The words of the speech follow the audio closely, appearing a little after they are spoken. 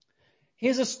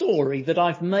Here's a story that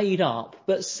I've made up,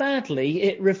 but sadly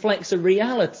it reflects a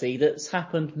reality that's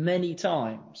happened many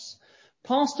times.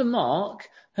 Pastor Mark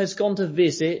has gone to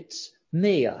visit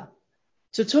Mia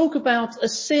to talk about a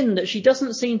sin that she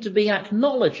doesn't seem to be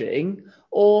acknowledging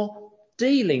or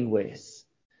dealing with.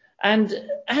 And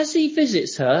as he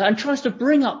visits her and tries to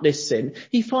bring up this sin,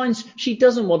 he finds she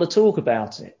doesn't want to talk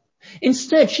about it.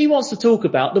 Instead, she wants to talk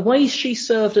about the ways she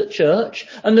served at church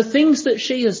and the things that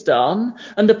she has done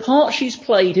and the part she's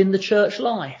played in the church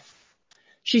life.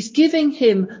 She's giving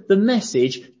him the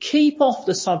message, keep off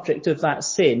the subject of that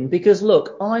sin because,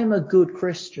 look, I'm a good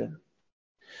Christian.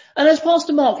 And as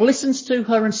Pastor Mark listens to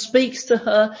her and speaks to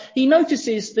her, he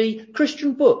notices the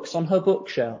Christian books on her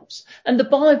bookshelves and the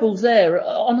Bible there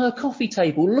on her coffee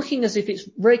table looking as if it's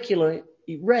regularly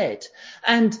read,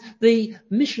 and the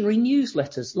missionary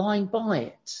newsletters lying by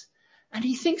it. And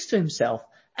he thinks to himself,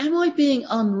 am I being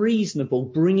unreasonable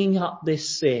bringing up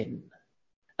this sin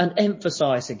and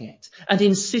emphasizing it and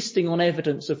insisting on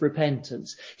evidence of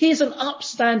repentance? Here's an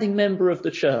upstanding member of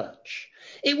the church.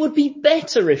 It would be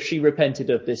better if she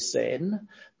repented of this sin,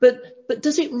 but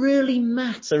does it really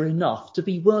matter enough to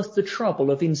be worth the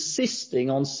trouble of insisting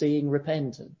on seeing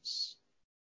repentance?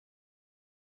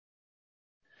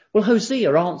 Well,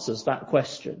 Hosea answers that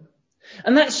question.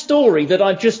 And that story that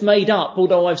I've just made up,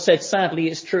 although I've said sadly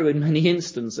it's true in many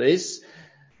instances,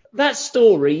 that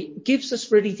story gives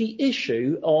us really the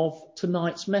issue of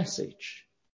tonight's message.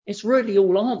 It's really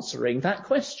all answering that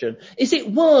question. Is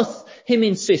it worth him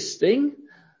insisting,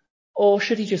 or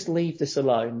should he just leave this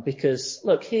alone? Because,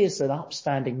 look, here's an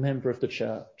upstanding member of the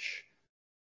church.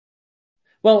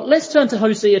 Well, let's turn to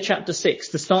Hosea chapter 6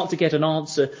 to start to get an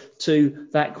answer to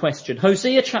that question.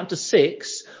 Hosea chapter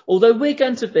 6, although we're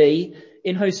going to be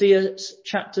in Hosea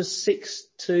chapter 6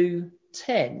 to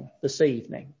 10 this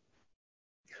evening.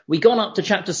 We got up to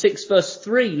chapter 6 verse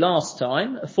 3 last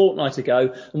time, a fortnight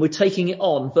ago, and we're taking it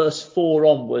on verse 4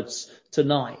 onwards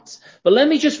tonight. But let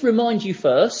me just remind you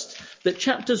first that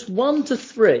chapters 1 to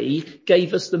 3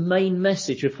 gave us the main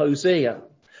message of Hosea,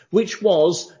 which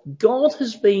was God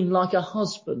has been like a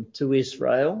husband to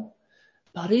Israel,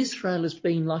 but Israel has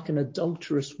been like an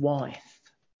adulterous wife.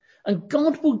 And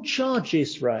God will judge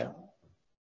Israel.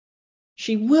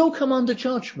 She will come under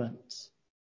judgment.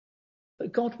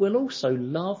 But God will also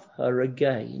love her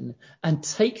again and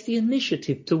take the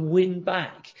initiative to win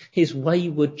back his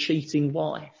wayward, cheating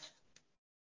wife.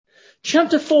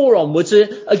 Chapter 4 onwards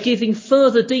are giving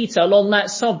further detail on that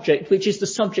subject, which is the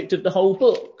subject of the whole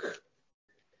book.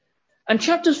 And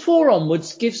chapters 4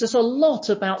 onwards gives us a lot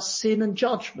about sin and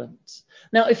judgment.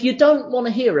 Now, if you don't want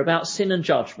to hear about sin and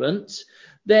judgment,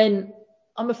 then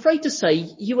I'm afraid to say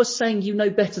you are saying you know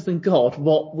better than God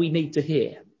what we need to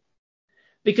hear.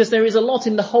 Because there is a lot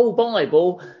in the whole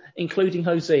Bible, including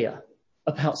Hosea,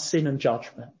 about sin and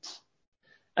judgment.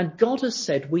 And God has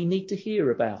said we need to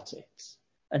hear about it.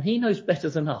 And he knows better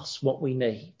than us what we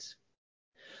need.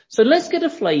 So let's get a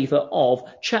flavour of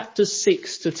chapters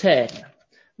 6 to 10.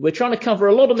 We're trying to cover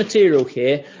a lot of material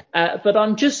here, but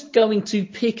I'm just going to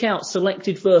pick out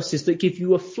selected verses that give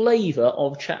you a flavour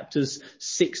of chapters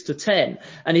 6 to 10.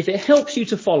 And if it helps you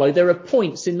to follow, there are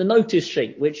points in the notice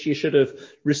sheet, which you should have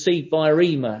received via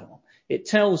email. It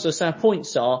tells us our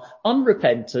points are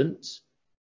unrepentant,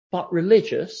 but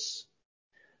religious,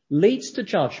 leads to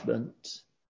judgment,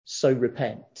 so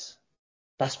repent.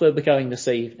 That's where we're going this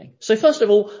evening. So first of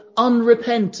all,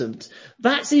 unrepentant.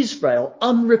 That's Israel,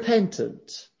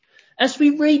 unrepentant. As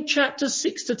we read chapters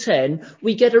 6 to 10,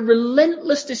 we get a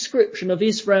relentless description of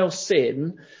Israel's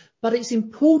sin, but it's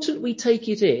important we take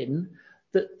it in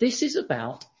that this is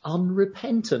about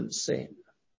unrepentant sin.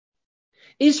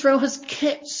 Israel has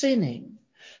kept sinning,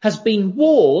 has been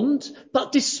warned,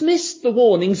 but dismissed the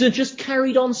warnings and just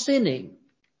carried on sinning,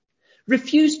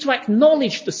 refused to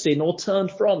acknowledge the sin or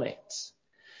turned from it.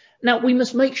 Now, we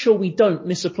must make sure we don't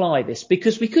misapply this,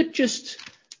 because we could just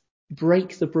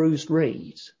break the bruised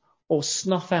reed or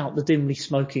snuff out the dimly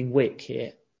smoking wick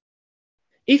here.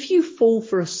 If you fall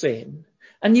for a sin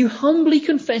and you humbly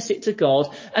confess it to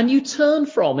God and you turn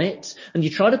from it and you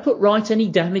try to put right any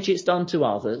damage it's done to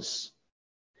others,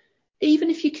 even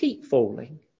if you keep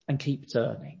falling and keep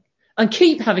turning and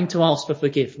keep having to ask for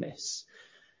forgiveness,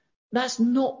 that's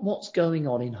not what's going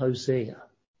on in Hosea.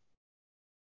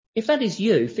 If that is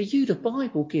you, for you the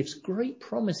Bible gives great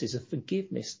promises of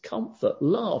forgiveness, comfort,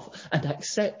 love and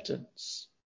acceptance.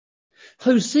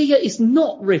 Hosea is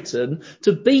not written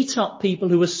to beat up people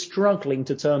who are struggling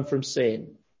to turn from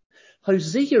sin.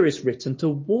 Hosea is written to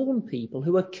warn people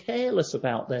who are careless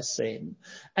about their sin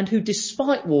and who,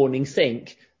 despite warning,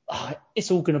 think, it's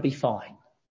all going to be fine.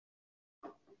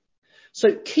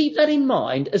 So keep that in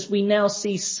mind as we now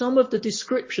see some of the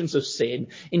descriptions of sin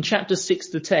in chapters 6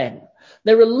 to 10.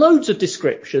 There are loads of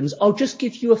descriptions. I'll just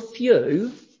give you a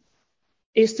few.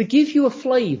 It's to give you a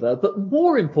flavour, but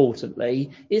more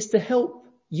importantly, it's to help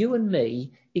you and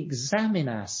me examine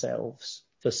ourselves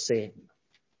for sin.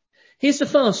 Here's the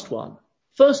first one.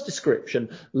 First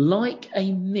description, like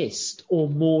a mist or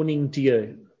morning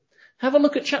dew. Have a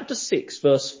look at chapter 6,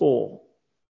 verse 4.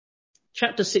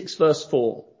 Chapter 6, verse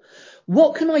 4.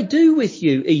 What can I do with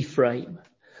you, Ephraim?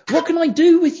 What can I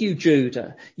do with you,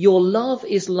 Judah? Your love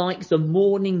is like the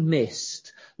morning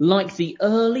mist, like the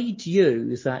early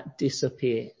dew that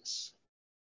disappears.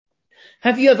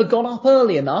 Have you ever got up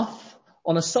early enough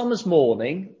on a summer's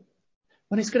morning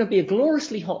when it's going to be a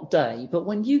gloriously hot day, but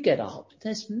when you get up,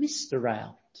 there's mist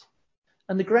around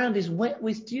and the ground is wet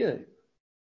with dew?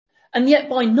 And yet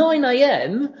by 9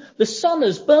 a.m, the sun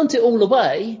has burnt it all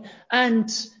away and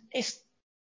it's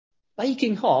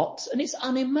baking hot, and it's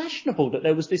unimaginable that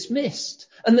there was this mist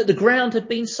and that the ground had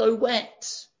been so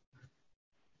wet.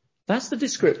 That's the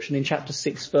description in chapter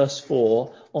 6, verse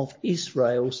 4 of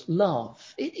Israel's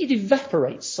love. It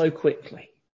evaporates so quickly.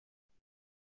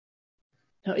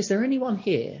 Now, is there anyone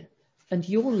here and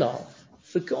your love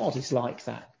for God is like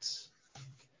that?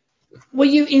 Were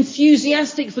you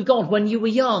enthusiastic for God when you were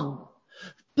young?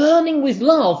 Burning with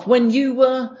love when you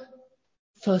were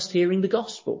first hearing the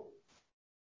gospel?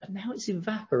 And now it's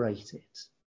evaporated.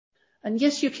 And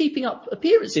yes, you're keeping up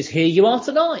appearances. Here you are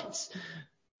tonight.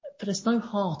 But there's no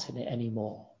heart in it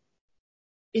anymore.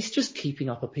 It's just keeping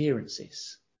up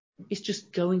appearances. It's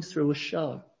just going through a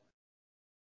show.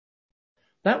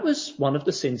 That was one of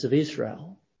the sins of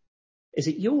Israel. Is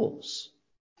it yours?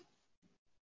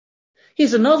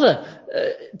 Here's another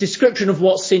description of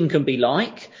what sin can be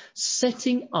like.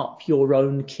 Setting up your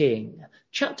own king.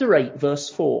 Chapter 8, verse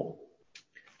 4.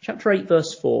 Chapter 8,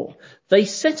 verse 4. They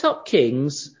set up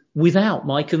kings without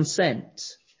my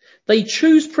consent. They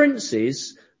choose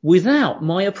princes without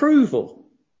my approval.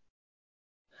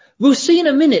 We'll see in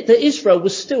a minute that Israel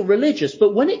was still religious,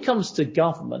 but when it comes to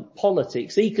government,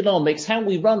 politics, economics, how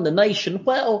we run the nation,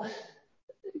 well,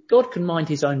 God can mind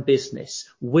his own business.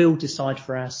 We'll decide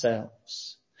for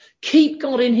ourselves. Keep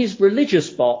God in his religious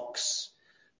box.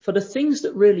 For the things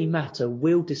that really matter,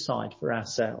 we'll decide for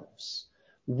ourselves.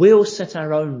 We'll set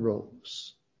our own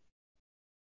rules.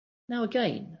 Now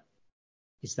again,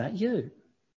 is that you?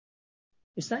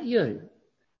 Is that you?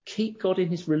 Keep God in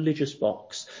his religious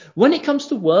box. When it comes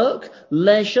to work,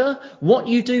 leisure, what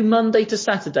you do Monday to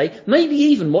Saturday, maybe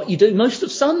even what you do most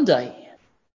of Sunday,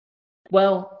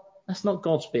 well, that's not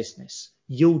God's business.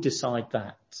 You'll decide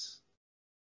that.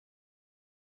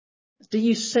 Do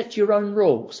you set your own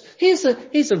rules? Here's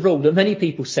a rule that many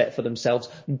people set for themselves.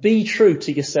 Be true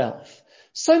to yourself.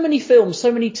 So many films,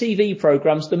 so many TV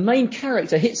programs, the main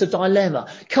character hits a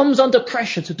dilemma, comes under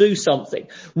pressure to do something.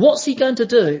 What's he going to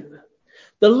do?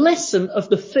 The lesson of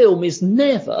the film is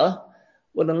never,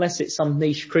 well, unless it's some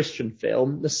niche Christian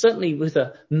film, certainly with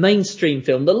a mainstream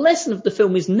film, the lesson of the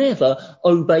film is never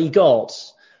obey God.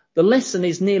 The lesson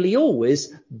is nearly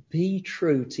always be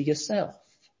true to yourself.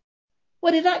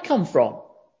 Where did that come from?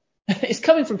 It's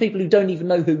coming from people who don't even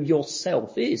know who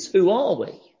yourself is. Who are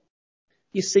we?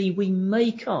 You see, we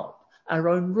make up our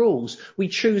own rules. We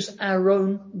choose our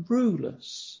own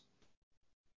rulers.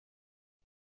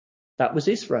 That was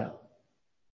Israel.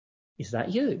 Is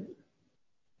that you?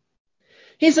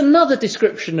 Here's another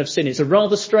description of sin. It's a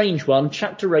rather strange one.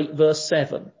 Chapter 8, verse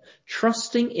 7.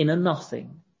 Trusting in a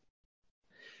nothing.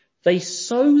 They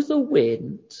sow the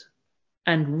wind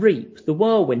and reap the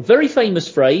whirlwind. Very famous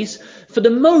phrase. For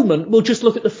the moment, we'll just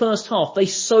look at the first half. They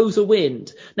sow the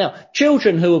wind. Now,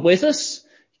 children who are with us,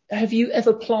 have you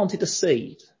ever planted a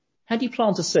seed? How do you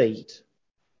plant a seed?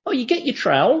 Oh, you get your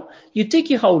trowel, you dig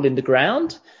your hole in the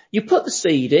ground, you put the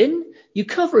seed in, you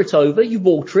cover it over, you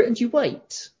water it and you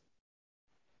wait.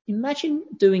 Imagine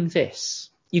doing this.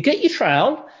 You get your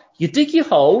trowel, you dig your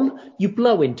hole, you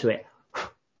blow into it.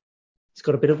 It's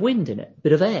got a bit of wind in it, a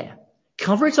bit of air.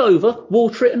 Cover it over,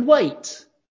 water it and wait.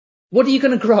 What are you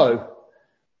going to grow?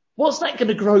 What's that going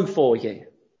to grow for you?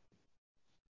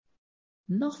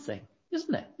 Nothing,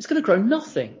 isn't it? It's going to grow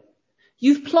nothing.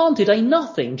 You've planted a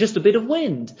nothing, just a bit of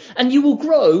wind, and you will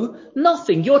grow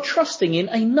nothing. You're trusting in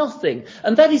a nothing.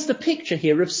 And that is the picture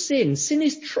here of sin. Sin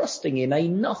is trusting in a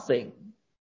nothing.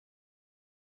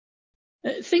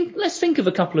 Let's think of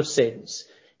a couple of sins.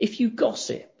 If you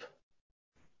gossip,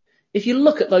 if you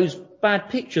look at those bad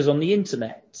pictures on the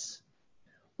internet,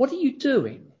 what are you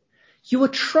doing? You are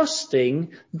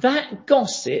trusting that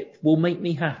gossip will make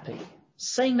me happy.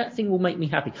 Saying that thing will make me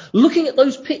happy. Looking at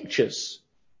those pictures,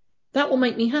 That will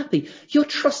make me happy. You're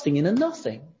trusting in a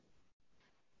nothing.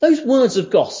 Those words of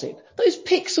gossip, those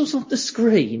pixels on the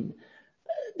screen,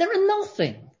 they're a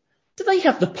nothing. Do they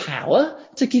have the power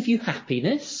to give you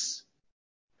happiness?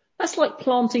 That's like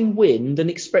planting wind and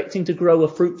expecting to grow a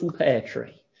fruitful pear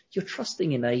tree. You're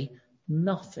trusting in a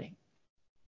nothing.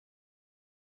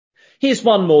 Here's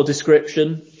one more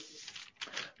description.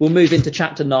 We'll move into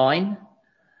chapter 9.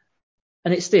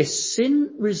 And it's this: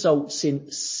 sin results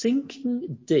in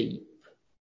sinking deep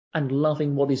and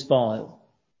loving what is vile.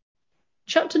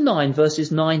 Chapter 9,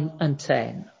 verses 9 and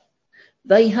 10.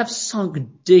 They have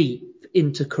sunk deep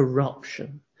into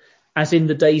corruption, as in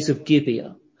the days of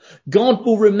Gibeah. God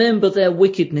will remember their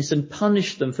wickedness and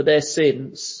punish them for their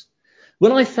sins.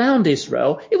 When I found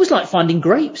Israel, it was like finding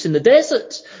grapes in the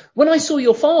desert. When I saw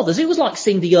your fathers, it was like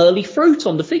seeing the early fruit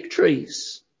on the fig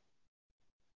trees.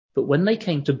 But when they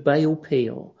came to Baal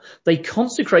Peor, they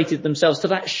consecrated themselves to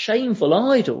that shameful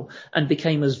idol and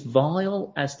became as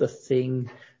vile as the thing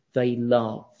they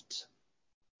loved.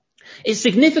 It's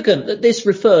significant that this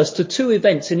refers to two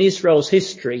events in Israel's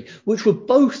history, which were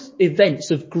both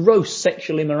events of gross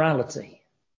sexual immorality.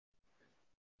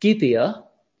 Gibeah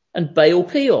and Baal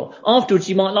Peor. Afterwards,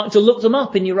 you might like to look them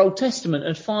up in your Old Testament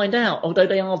and find out, although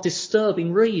they are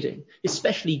disturbing reading,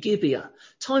 especially Gibeah,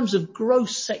 times of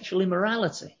gross sexual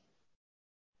immorality.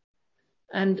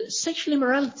 And sexual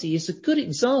immorality is a good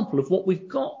example of what we've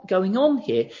got going on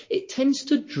here. It tends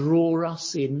to draw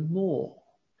us in more.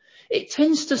 It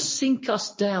tends to sink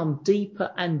us down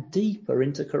deeper and deeper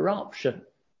into corruption.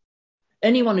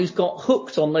 Anyone who's got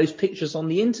hooked on those pictures on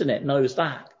the internet knows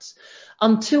that.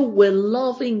 Until we're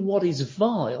loving what is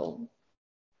vile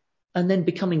and then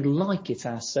becoming like it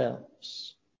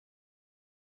ourselves.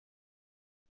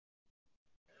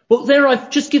 Well, there I've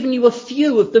just given you a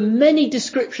few of the many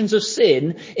descriptions of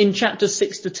sin in chapters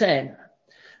 6 to 10.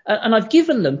 And I've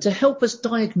given them to help us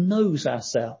diagnose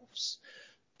ourselves.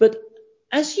 But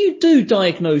as you do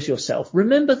diagnose yourself,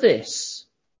 remember this: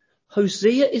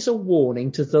 Hosea is a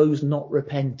warning to those not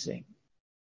repenting.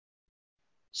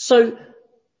 So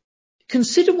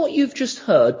consider what you've just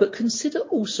heard, but consider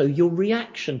also your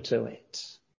reaction to it.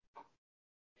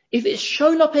 If it's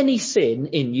shown up any sin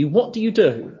in you, what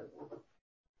do?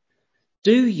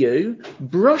 Do you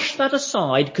brush that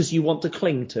aside because you want to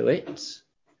cling to it?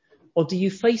 Or do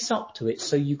you face up to it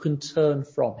so you can turn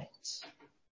from it?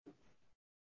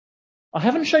 I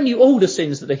haven't shown you all the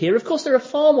sins that are here. Of course, there are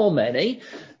far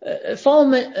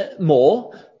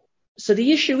more. So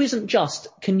the issue isn't just,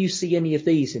 can you see any of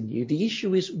these in you? The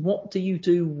issue is, what do you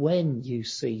do when you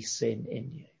see sin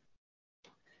in you?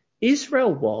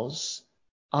 Israel was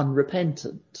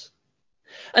unrepentant.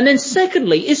 And then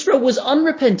secondly, Israel was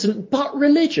unrepentant but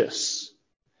religious.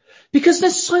 Because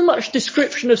there's so much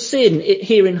description of sin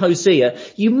here in Hosea,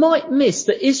 you might miss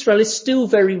that Israel is still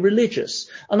very religious.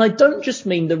 And I don't just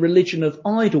mean the religion of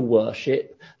idol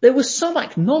worship. There was some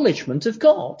acknowledgement of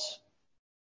God.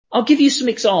 I'll give you some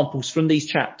examples from these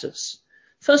chapters.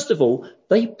 First of all,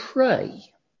 they pray.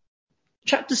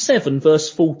 Chapter 7, verse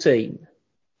 14.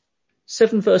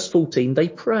 7 verse 14, they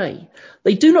pray.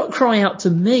 They do not cry out to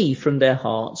me from their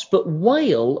hearts, but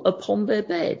wail upon their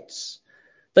beds.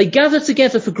 They gather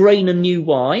together for grain and new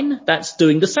wine, that's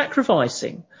doing the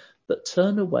sacrificing, but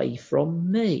turn away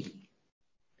from me.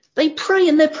 They pray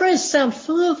and their prayers sound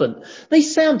fervent.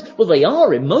 They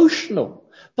are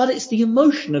emotional, but it's the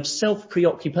emotion of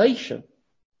self-preoccupation.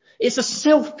 It's a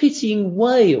self-pitying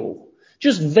wail,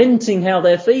 just venting how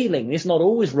they're feeling. It's not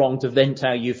always wrong to vent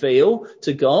how you feel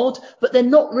to God, but they're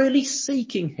not really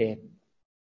seeking him.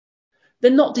 They're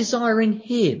not desiring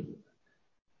him.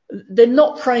 They're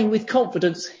not praying with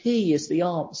confidence he is the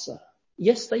answer.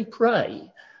 Yes, they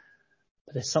pray,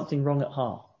 but there's something wrong at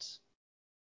heart.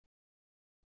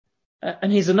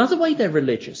 And here's another way they're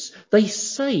religious. They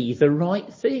say the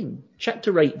right thing.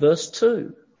 Chapter 8, verse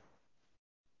 2.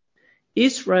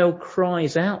 Israel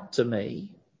cries out to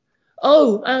me,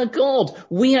 "Oh, our God,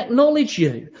 we acknowledge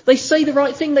you." They say the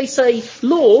right thing. They say,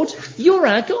 "Lord, you're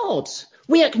our God.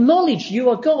 We acknowledge you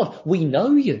are God. We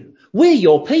know you. We're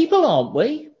your people, aren't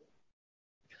we?"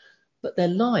 But their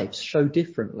lives show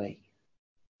differently.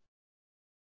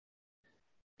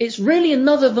 It's really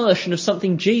another version of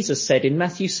something Jesus said in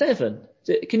Matthew 7.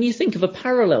 Can you think of a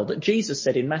parallel that Jesus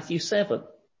said in Matthew 7?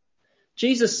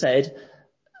 Jesus said,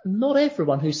 "Not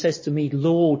everyone who says to me,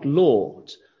 'Lord,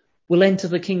 Lord,' will enter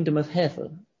the kingdom of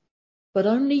heaven, but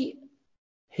only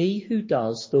he who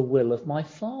does the will of my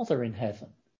Father in heaven."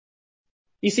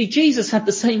 You see, Jesus had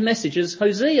the same message as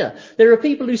Hosea. There are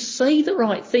people who say the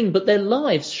right thing, but their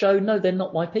lives show, no, they're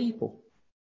not my people.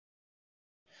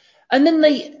 And then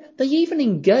they They even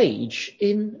engage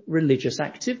in religious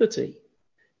activity.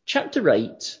 Chapter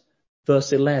 8,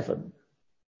 verse 11.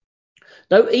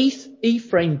 Though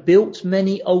Ephraim built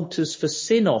many altars for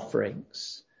sin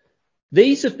offerings,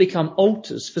 these have become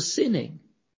altars for sinning.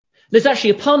 There's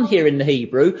actually a pun here in the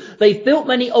Hebrew. They've built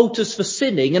many altars for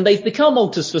sinning and they've become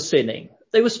altars for sinning.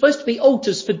 They were supposed to be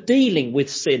altars for dealing with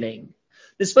sinning.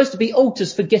 They're supposed to be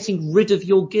altars for getting rid of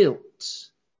your guilt.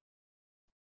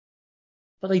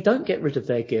 But they don't get rid of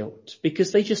their guilt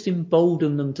because they just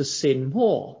embolden them to sin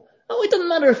more. Oh, it doesn't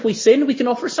matter if we sin, we can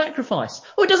offer a sacrifice.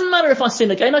 Oh, it doesn't matter if I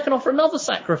sin again, I can offer another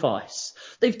sacrifice.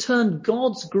 They've turned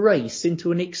God's grace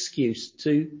into an excuse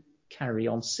to carry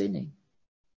on sinning.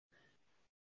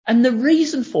 And the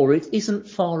reason for it isn't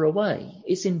far away.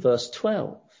 It's in verse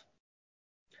 12.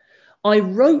 I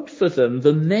wrote for them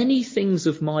the many things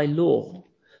of my law,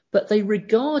 but they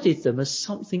regarded them as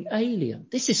something alien.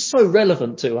 This is so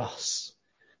relevant to us.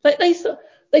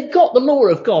 They've got the law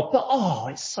of God, but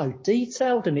it's so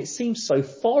detailed and it seems so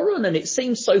foreign and it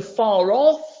seems so far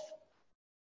off.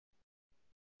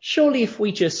 Surely if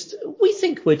we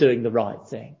think we're doing the right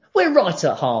thing. We're right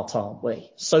at heart, aren't we?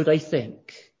 So they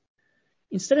think.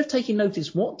 Instead of taking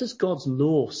notice, what does God's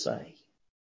law say?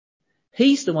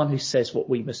 He's the one who says what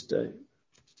we must do.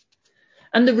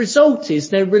 And the result is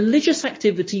their religious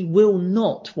activity will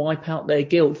not wipe out their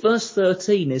guilt. Verse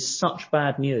 13 is such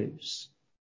bad news.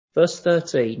 Verse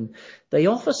 13, they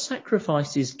offer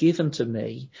sacrifices given to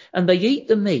me, and they eat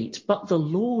the meat, but the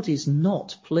Lord is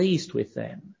not pleased with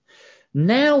them.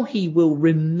 Now he will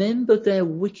remember their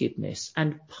wickedness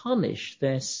and punish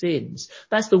their sins.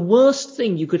 That's the worst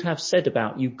thing you could have said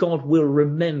about you. God will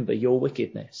remember your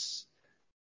wickedness.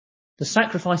 The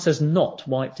sacrifice has not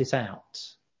wiped it out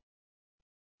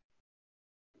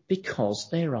because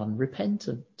they're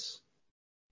unrepentant.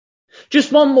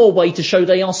 Just one more way to show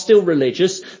they are still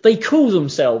religious. They call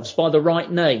themselves by the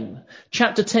right name.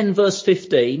 Chapter 10, verse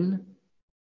 15.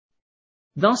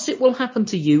 Thus it will happen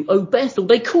to you, O Bethel.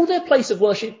 They call their place of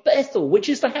worship Bethel, which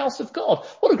is the house of God.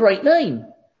 What a great name.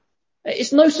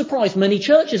 It's no surprise many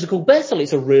churches are called Bethel.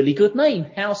 It's a really good name,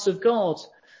 house of God.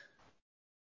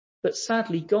 But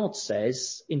sadly, God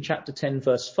says in chapter 10,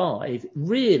 verse 5,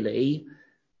 really,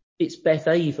 it's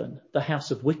Bethaven, the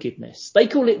house of wickedness. They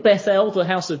call it Bethel, the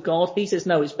house of God. He says,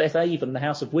 no, it's Bethaven, the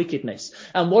house of wickedness.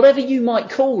 And whatever you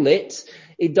might call it,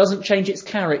 it doesn't change its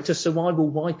character, so I will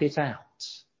wipe it out.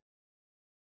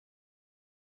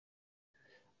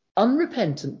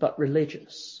 Unrepentant but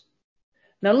religious.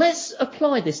 Now let's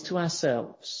apply this to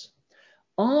ourselves.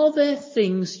 Are there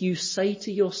things you say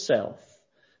to yourself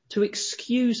to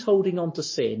excuse holding on to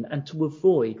sin and to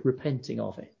avoid repenting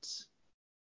of it?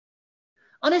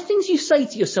 Are there things you say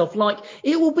to yourself like,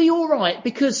 it will be all right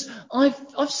because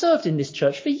I've served in this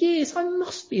church for years. I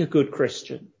must be a good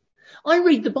Christian. I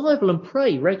read the Bible and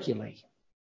pray regularly.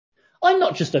 I'm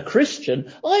not just a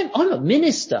Christian. I'm a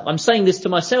minister. I'm saying this to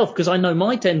myself because I know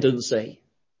my tendency.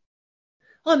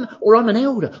 I'm an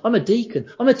elder. I'm a deacon.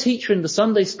 I'm a teacher in the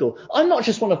Sunday school. I'm not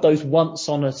just one of those once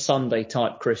on a Sunday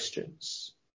type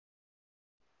Christians.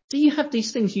 Do you have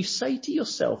these things you say to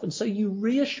yourself and so you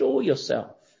reassure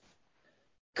yourself?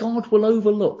 God will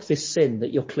overlook this sin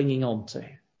that you're clinging on to.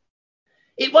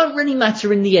 It won't really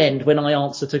matter in the end when I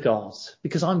answer to God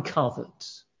because I'm covered.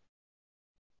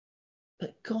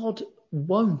 But God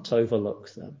won't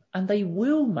overlook them, and they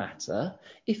will matter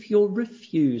if you're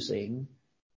refusing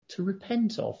to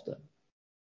repent of them.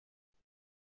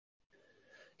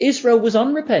 Israel was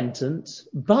unrepentant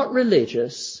but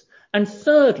religious, and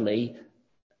thirdly,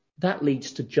 that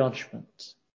leads to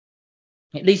judgment.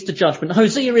 It leads to judgment.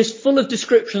 Hosea is full of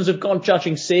descriptions of God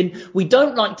judging sin. We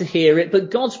don't like to hear it, but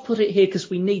God's put it here because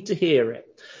we need to hear it.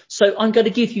 So I'm going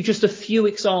to give you just a few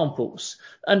examples.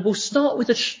 And we'll start with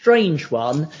a strange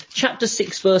one. Chapter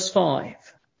 6, verse 5.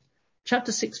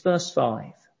 Chapter 6, verse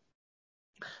 5.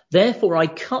 Therefore I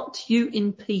cut you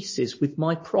in pieces with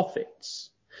my prophets.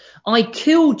 I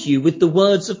killed you with the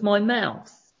words of my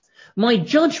mouth. My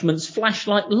judgments flash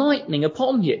like lightning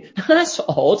upon you. That's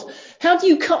odd. How do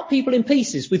you cut people in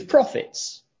pieces with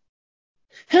prophets?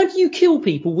 How do you kill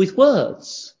people with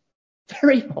words?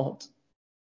 Very odd.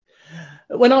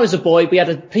 When I was a boy, we had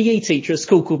a PE teacher at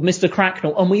school called Mr.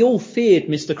 Cracknell, and we all feared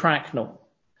Mr. Cracknell.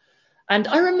 And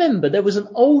I remember there was an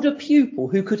older pupil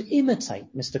who could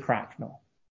imitate Mr. Cracknell.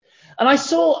 And I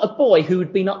saw a boy who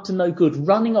had been up to no good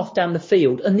running off down the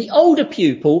field, and the older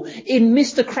pupil, in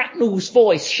Mr. Cracknell's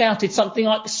voice, shouted something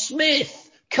like,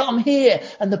 "Smith, come here."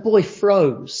 And the boy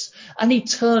froze, and he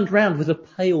turned round with a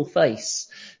pale face,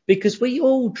 because we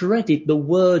all dreaded the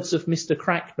words of Mr.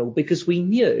 Cracknell, because we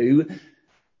knew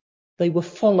They were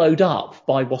followed up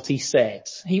by what he said.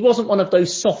 He wasn't one of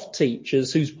those soft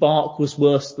teachers whose bark was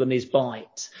worse than his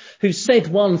bite, who said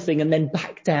one thing and then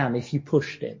backed down if you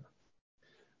pushed him.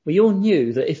 We all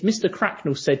knew that if Mr.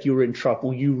 Cracknell said you were in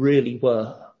trouble, you really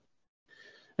were.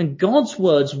 And God's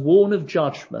words warn of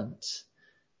judgment,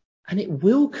 and it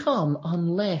will come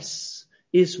unless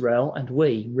Israel and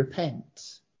we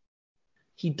repent.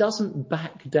 He doesn't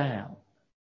back down.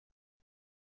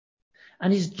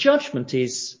 And his judgment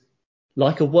is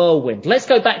like a whirlwind. Let's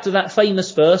go back to that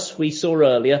famous verse we saw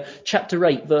earlier, chapter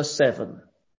 8, verse 7.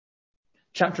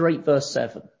 Chapter 8, verse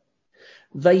 7.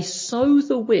 They sow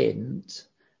the wind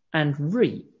and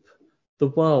reap the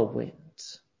whirlwind.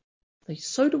 They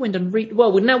sow the wind and reap the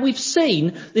whirlwind. Now we've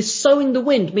seen this sowing the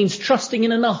wind means trusting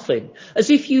in a nothing, as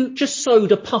if you just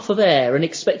sowed a puff of air and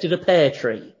expected a pear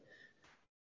tree.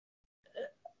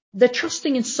 They're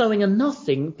trusting in sowing a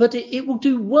nothing, but it will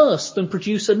do worse than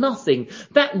produce a nothing.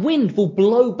 That wind will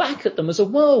blow back at them as a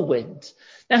whirlwind.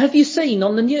 Now, have you seen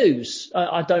on the news?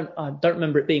 I don't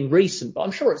remember it being recent, but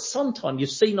I'm sure at some time you've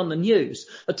seen on the news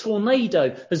a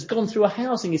tornado has gone through a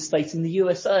housing estate in the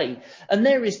USA, and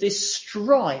there is this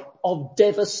stripe of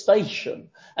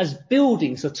devastation as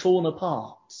buildings are torn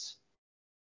apart.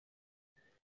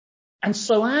 And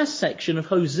so our section of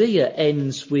Hosea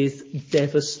ends with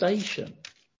devastation.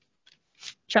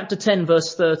 Chapter 10,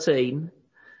 verse 13.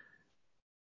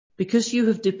 Because you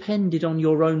have depended on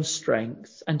your own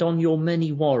strength and on your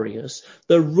many warriors,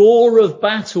 the roar of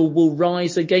battle will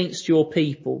rise against your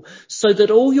people, so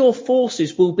that all your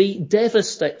forces will be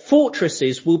devastated,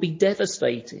 fortresses will be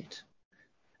devastated.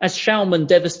 As Shalman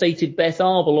devastated Beth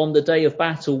Arbel on the day of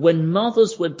battle, when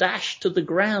mothers were dashed to the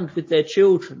ground with their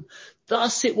children,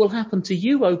 thus it will happen to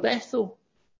you, O Bethel,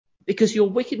 because your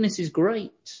wickedness is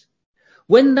great.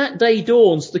 When that day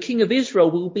dawns, the king of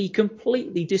Israel will be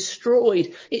completely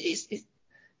destroyed.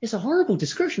 It's a horrible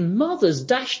description. Mothers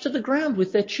dashed to the ground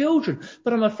with their children.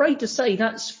 But I'm afraid to say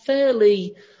that's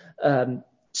fairly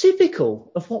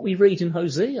typical of what we read in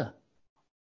Hosea.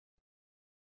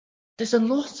 There's a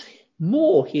lot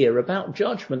more here about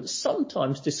judgment,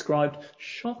 sometimes described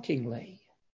shockingly.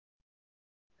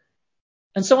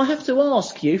 And so I have to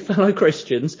ask you, fellow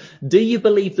Christians, do you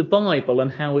believe the Bible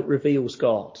and how it reveals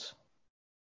God?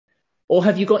 Or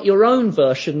have you got your own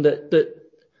version that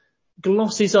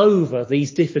glosses over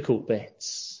these difficult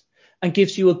bits and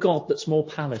gives you a God that's more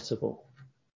palatable?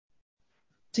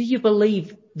 Do you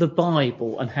believe the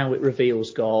Bible and how it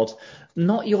reveals God,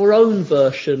 not your own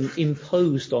version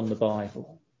imposed on the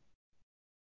Bible?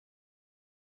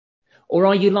 Or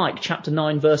are you like chapter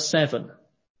 9, verse 7?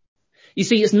 You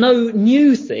see, it's no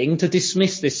new thing to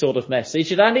dismiss this sort of message.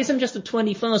 That isn't just a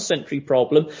 21st century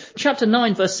problem. Chapter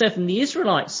 9, verse 7, the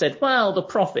Israelites said, well, the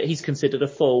prophet, he's considered a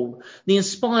fool. The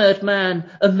inspired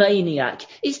man, a maniac.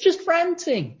 It's just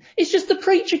ranting. It's just the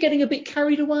preacher getting a bit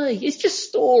carried away. It's just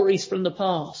stories from the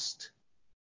past.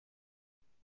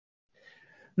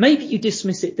 Maybe you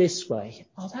dismiss it this way.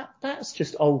 Oh, that's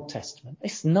just Old Testament.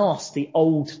 It's nasty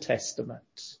Old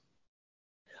Testament.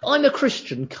 I'm a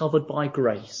Christian covered by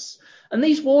grace. And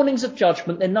these warnings of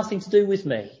judgment, they're nothing to do with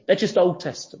me. They're just Old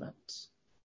Testament.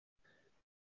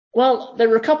 Well, there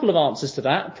are a couple of answers to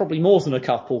that, probably more than a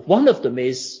couple. One of them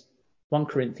is 1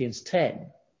 Corinthians 10.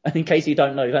 And in case you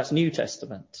don't know, that's New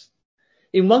Testament.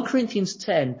 In 1 Corinthians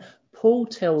 10, Paul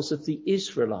tells of the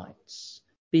Israelites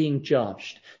being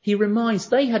judged. He reminds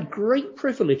they had great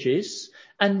privileges,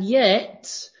 and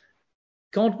yet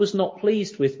God was not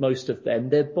pleased with most of them.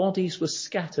 Their bodies were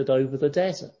scattered over the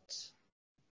desert.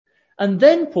 And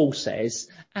then Paul says,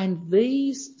 and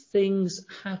these things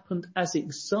happened as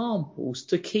examples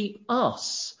to keep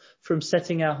us from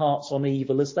setting our hearts on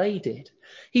evil as they did.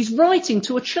 He's writing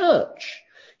to a church.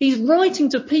 He's writing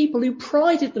to people who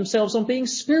prided themselves on being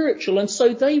spiritual, and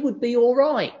so they would be all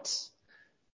right,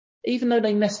 even though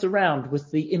they messed around with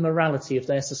the immorality of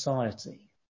their society.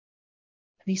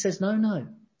 And he says, no.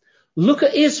 Look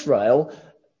at Israel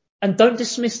and don't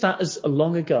dismiss that as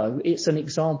long ago. It's an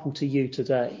example to you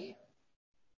today.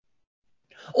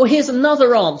 Or here's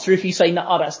another answer if you say,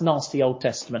 no, that's nasty Old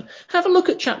Testament. Have a look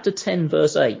at chapter 10,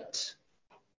 verse 8.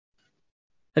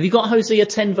 Have you got Hosea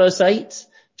 10, verse 8?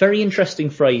 Very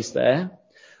interesting phrase there.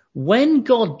 When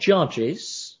God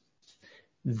judges,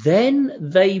 then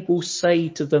they will say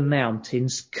to the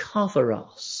mountains, cover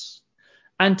us,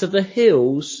 and to the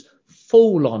hills,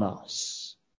 fall on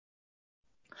us.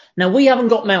 Now, we haven't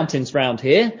got mountains round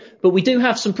here, but we do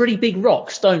have some pretty big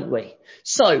rocks, don't we?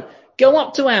 So, go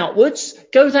up to Outwards,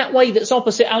 go that way that's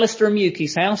opposite Alistair and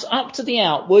Mukie's house, up to the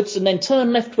Outwards, and then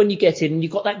turn left when you get in, and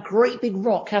you've got that great big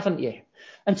rock, haven't you?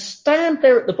 And stand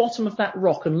there at the bottom of that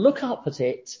rock and look up at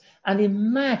it and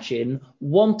imagine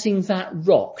wanting that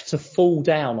rock to fall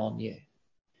down on you.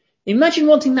 Imagine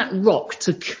wanting that rock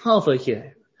to cover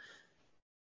you.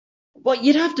 Well,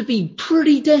 you'd have to be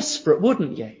pretty desperate,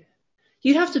 wouldn't you?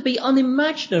 You'd have to be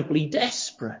unimaginably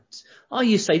desperate. Oh,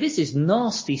 you say, this is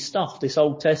nasty stuff, this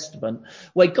Old Testament,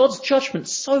 where God's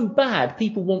judgment's so bad,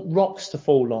 people want rocks to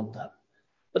fall on them.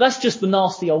 But that's just the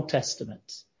nasty Old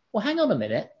Testament. Well, hang on a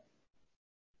minute.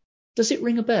 Does it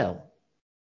ring a bell?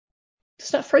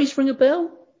 Does that phrase ring a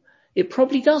bell? It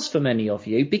probably does for many of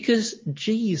you, because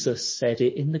Jesus said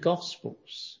it in the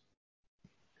Gospels.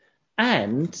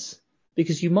 And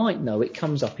because you might know it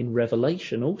comes up in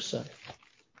Revelation also.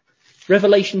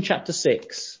 Revelation chapter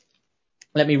 6.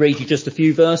 Let me read you just a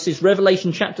few verses.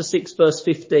 Revelation chapter 6 verse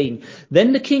 15.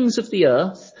 Then the kings of the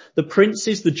earth, the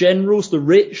princes, the generals, the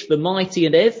rich, the mighty,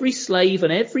 and every slave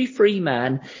and every free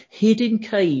man hid in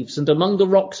caves and among the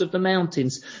rocks of the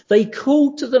mountains. They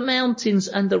called to the mountains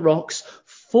and the rocks,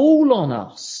 fall on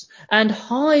us and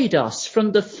hide us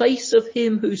from the face of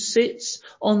him who sits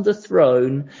on the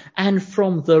throne and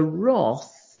from the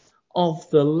wrath of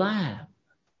the Lamb.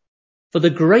 For the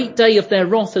great day of their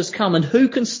wrath has come, and who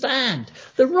can stand?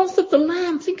 The wrath of the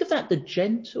Lamb. Think of that, the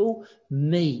gentle,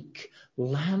 meek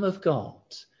Lamb of God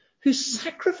who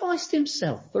sacrificed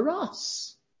himself for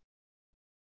us.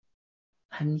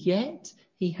 And yet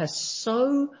he has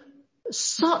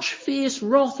such fierce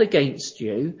wrath against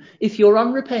you if you're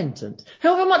unrepentant.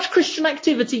 However much Christian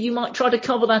activity you might try to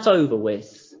cover that over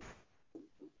with,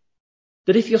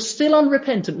 that if you're still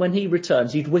unrepentant when he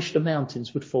returns, you'd wish the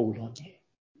mountains would fall on you.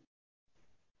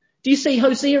 Do you see,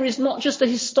 Hosea is not just a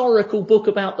historical book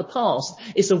about the past,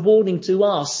 it's a warning to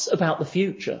us about the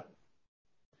future.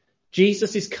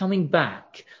 Jesus is coming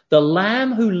back, the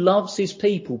Lamb who loves his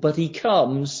people, but he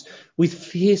comes with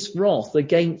fierce wrath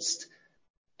against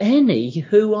any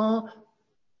who are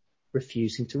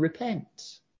refusing to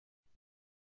repent.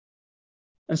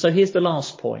 And so here's the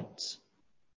last point.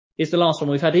 Here's the last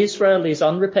one. We've had Israel is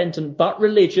unrepentant but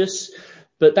religious.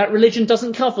 But that religion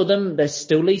doesn't cover them. There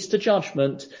still leads to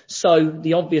judgment. So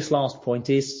the obvious last point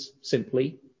is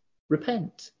simply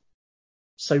repent.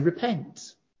 So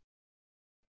repent.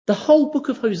 The whole book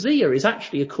of Hosea is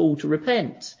actually a call to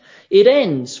repent. It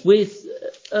ends with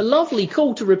a lovely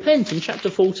call to repent in chapter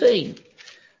 14.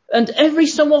 And every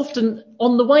so often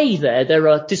on the way there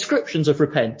are descriptions of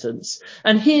repentance.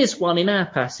 And here's one in our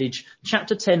passage,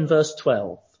 chapter 10, verse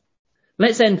 12.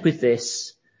 Let's end with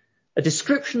this. A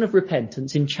description of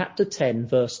repentance in chapter 10,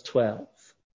 verse 12.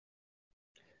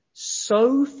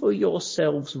 Sow for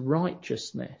yourselves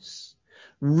righteousness,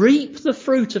 reap the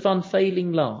fruit of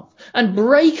unfailing love, and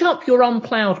break up your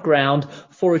unploughed ground,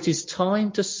 for it is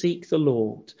time to seek the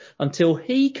Lord until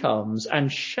he comes and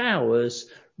showers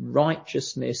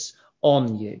righteousness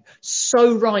on you.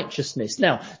 Sow righteousness.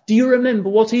 Now, do you remember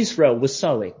what Israel was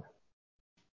sowing?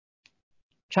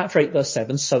 Chapter 8, verse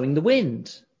 7, sowing the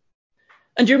wind.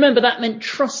 And do you remember that meant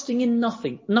trusting in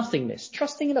nothingness,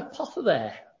 trusting in a puff of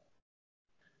air.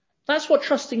 That's what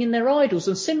trusting in their idols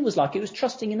and sin was like. It was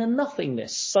trusting in a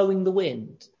nothingness, sowing the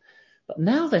wind. But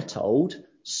now they're told,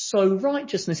 sow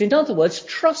righteousness. In other words,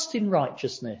 trust in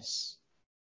righteousness.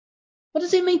 What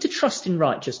does it mean to trust in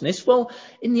righteousness? Well,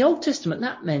 in the Old Testament,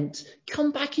 that meant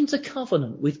come back into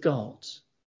covenant with God.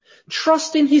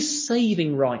 Trust in his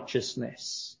saving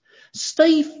righteousness.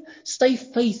 Stay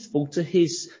faithful to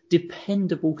his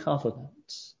dependable covenant.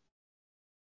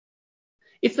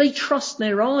 If they trust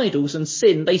their idols and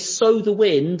sin, they sow the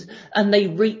wind and they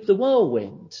reap the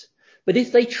whirlwind. But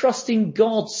if they trust in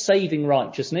God's saving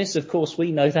righteousness, of course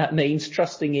we know that means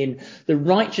trusting in the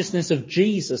righteousness of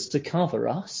Jesus to cover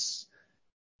us.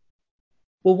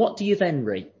 Well, what do you then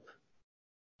reap?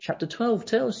 Chapter 12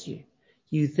 tells you.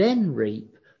 You then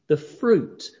reap the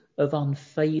fruit of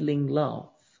unfailing love.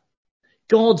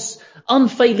 God's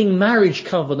unfailing marriage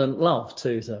covenant love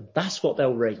to them. That's what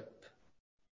they'll reap.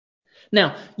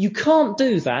 Now, you can't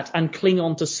do that and cling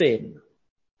on to sin.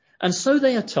 And so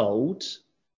they are told,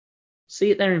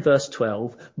 see it there in verse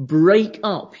 12, break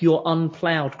up your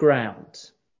unploughed ground.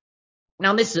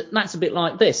 Now that's a bit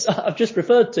like this. I've just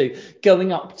referred to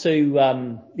going up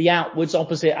to the outwards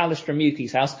opposite Alistair and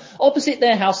Mukie's house. Opposite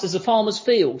their house there's a farmer's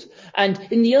field. And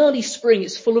in the early spring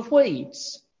it's full of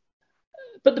weeds.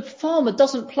 But the farmer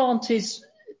doesn't plant his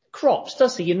crops,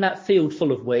 does he, in that field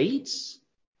full of weeds?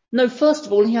 No, first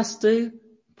of all, he has to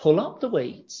pull up the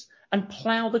weeds and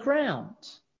plough the ground.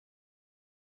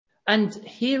 And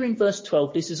here in verse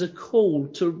 12, this is a call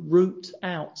to root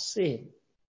out sin.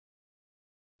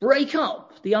 Break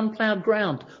up the unploughed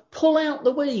ground. Pull out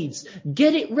the weeds.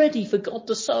 Get it ready for God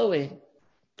to sow in.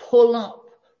 Pull up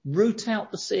Root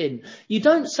out the sin. You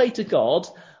don't say to God,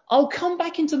 I'll come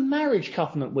back into marriage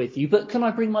covenant with you, but can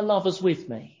I bring my lovers with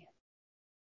me?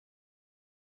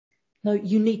 No,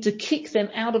 you need to kick them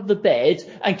out of the bed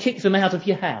and kick them out of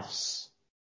your house.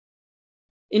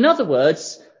 In other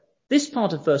words, this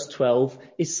part of verse 12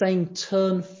 is saying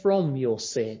turn from your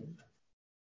sin.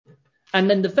 And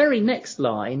then the very next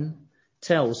line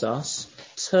tells us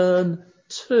turn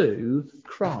to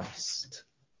Christ.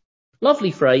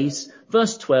 Lovely phrase,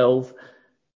 verse 12,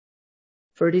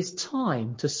 for it is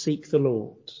time to seek the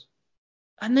Lord.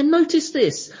 And then notice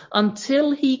this,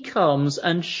 until he comes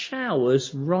and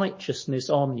showers righteousness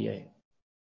on you.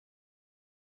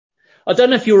 I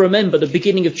don't know if you'll remember the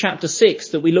beginning of chapter 6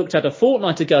 that we looked at a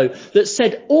fortnight ago that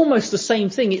said almost the same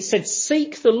thing. It said,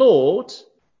 seek the Lord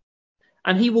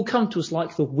and he will come to us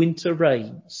like the winter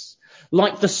rains,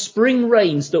 like the spring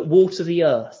rains that water the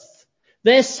earth.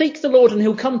 There, seek the Lord and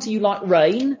he'll come to you like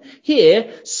rain.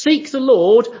 Here, seek the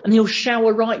Lord and he'll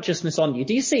shower righteousness on you.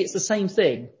 Do you see it's the same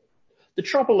thing? The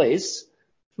trouble is,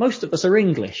 most of us are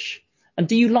English. And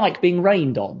do you like being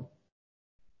rained on?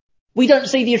 We don't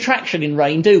see the attraction in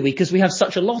rain, do we? Because we have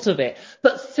such a lot of it.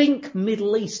 But think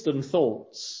Middle Eastern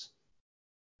thoughts.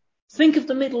 Think of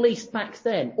the Middle East back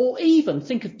then, or even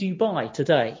think of Dubai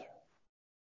today.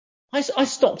 I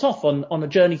stopped off on a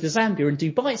journey to Zambia, and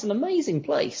Dubai is an amazing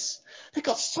place. They've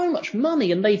got so much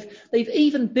money, and they've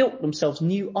even built themselves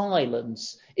new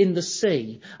islands in the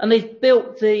sea. And they've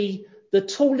built the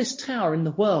tallest tower in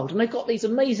the world, and they've got these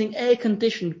amazing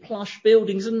air-conditioned plush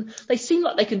buildings, and they seem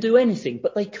like they can do anything,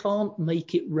 but they can't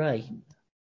make it rain.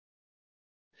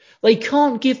 They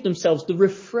can't give themselves the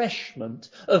refreshment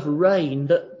of rain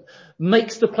that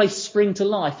makes the place spring to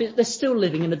life. They're still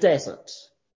living in a desert.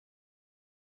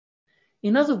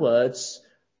 In other words,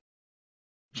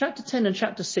 chapter 10 and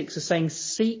chapter 6 are saying,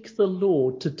 seek the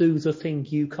Lord to do the thing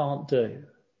you can't do.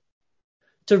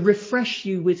 To refresh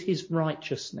you with his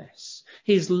righteousness,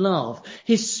 his love,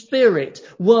 his spirit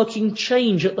working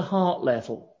change at the heart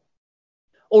level.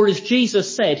 Or as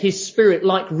Jesus said, his spirit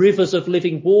like rivers of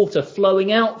living water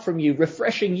flowing out from you,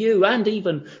 refreshing you and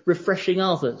even refreshing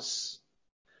others.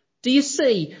 Do you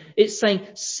see? It's saying,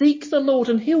 seek the Lord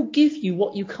and he'll give you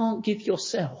what you can't give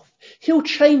yourself. He'll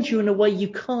change you in a way you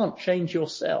can't change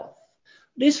yourself.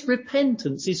 This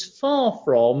repentance is far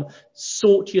from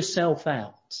sort yourself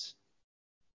out.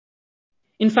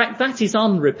 In fact, that is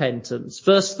unrepentance.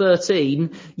 Verse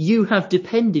 13, you have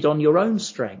depended on your own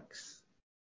strength.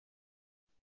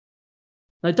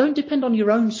 Now, don't depend on your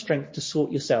own strength to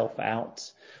sort yourself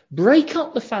out. Break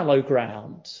up the fallow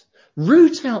ground.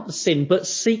 Root out the sin, but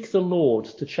seek the Lord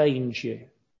to change you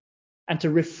and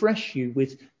to refresh you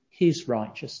with his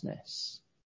righteousness.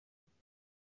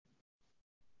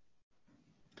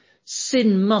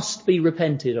 Sin must be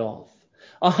repented of.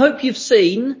 I hope you've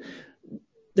seen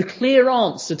the clear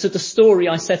answer to the story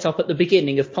I set up at the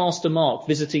beginning of Pastor Mark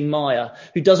visiting Maya,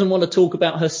 who doesn't want to talk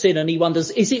about her sin, and he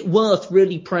wonders, is it worth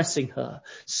really pressing her?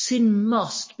 Sin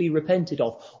must be repented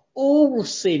of. All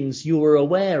sins you are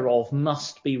aware of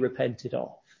must be repented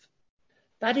of.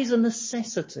 That is a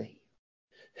necessity.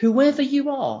 Whoever you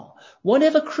are,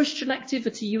 whatever Christian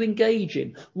activity you engage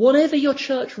in, whatever your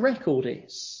church record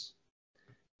is,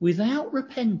 without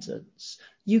repentance,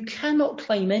 you cannot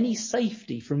claim any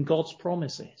safety from God's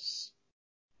promises.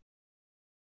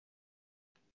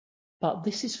 But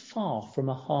this is far from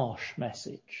a harsh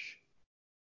message.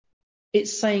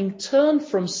 It's saying, turn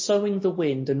from sowing the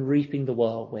wind and reaping the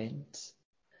whirlwind.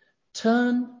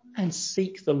 Turn and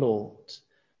seek the Lord,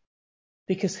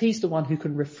 because he's the one who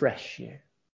can refresh you.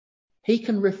 He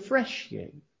can refresh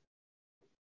you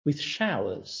with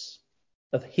showers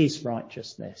of his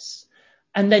righteousness,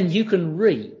 and then you can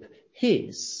reap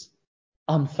his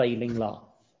unfailing love.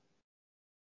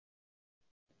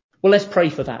 Well, let's pray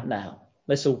for that now.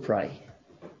 Let's all pray.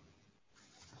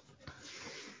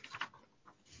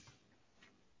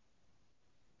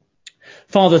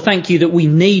 Father, thank you that we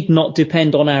need not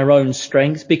depend on our own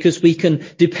strength, because we can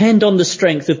depend on the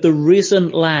strength of the risen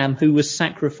Lamb who was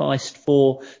sacrificed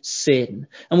for sin.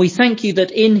 And we thank you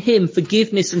that in him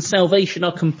forgiveness and salvation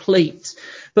are complete.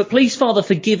 But please, Father,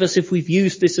 forgive us if we've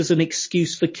used this as an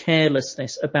excuse for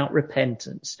carelessness about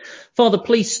repentance. Father,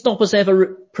 please stop us ever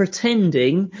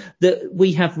pretending that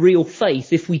we have real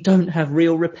faith if we don't have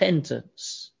real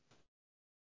repentance.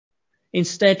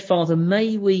 Instead, Father,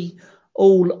 may we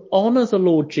all honour the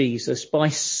Lord Jesus by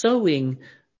sowing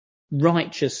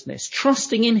righteousness,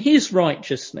 trusting in his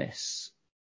righteousness.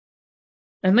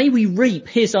 And may we reap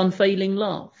his unfailing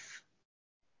love.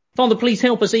 Father, please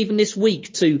help us even this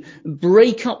week to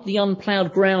break up the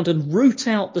unploughed ground and root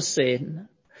out the sin,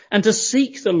 and to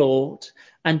seek the Lord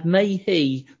and may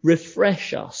he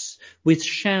refresh us with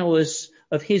showers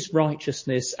of his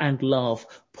righteousness and love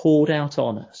poured out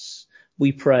on us.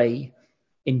 We pray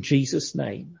in Jesus'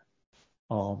 name.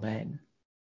 Amen.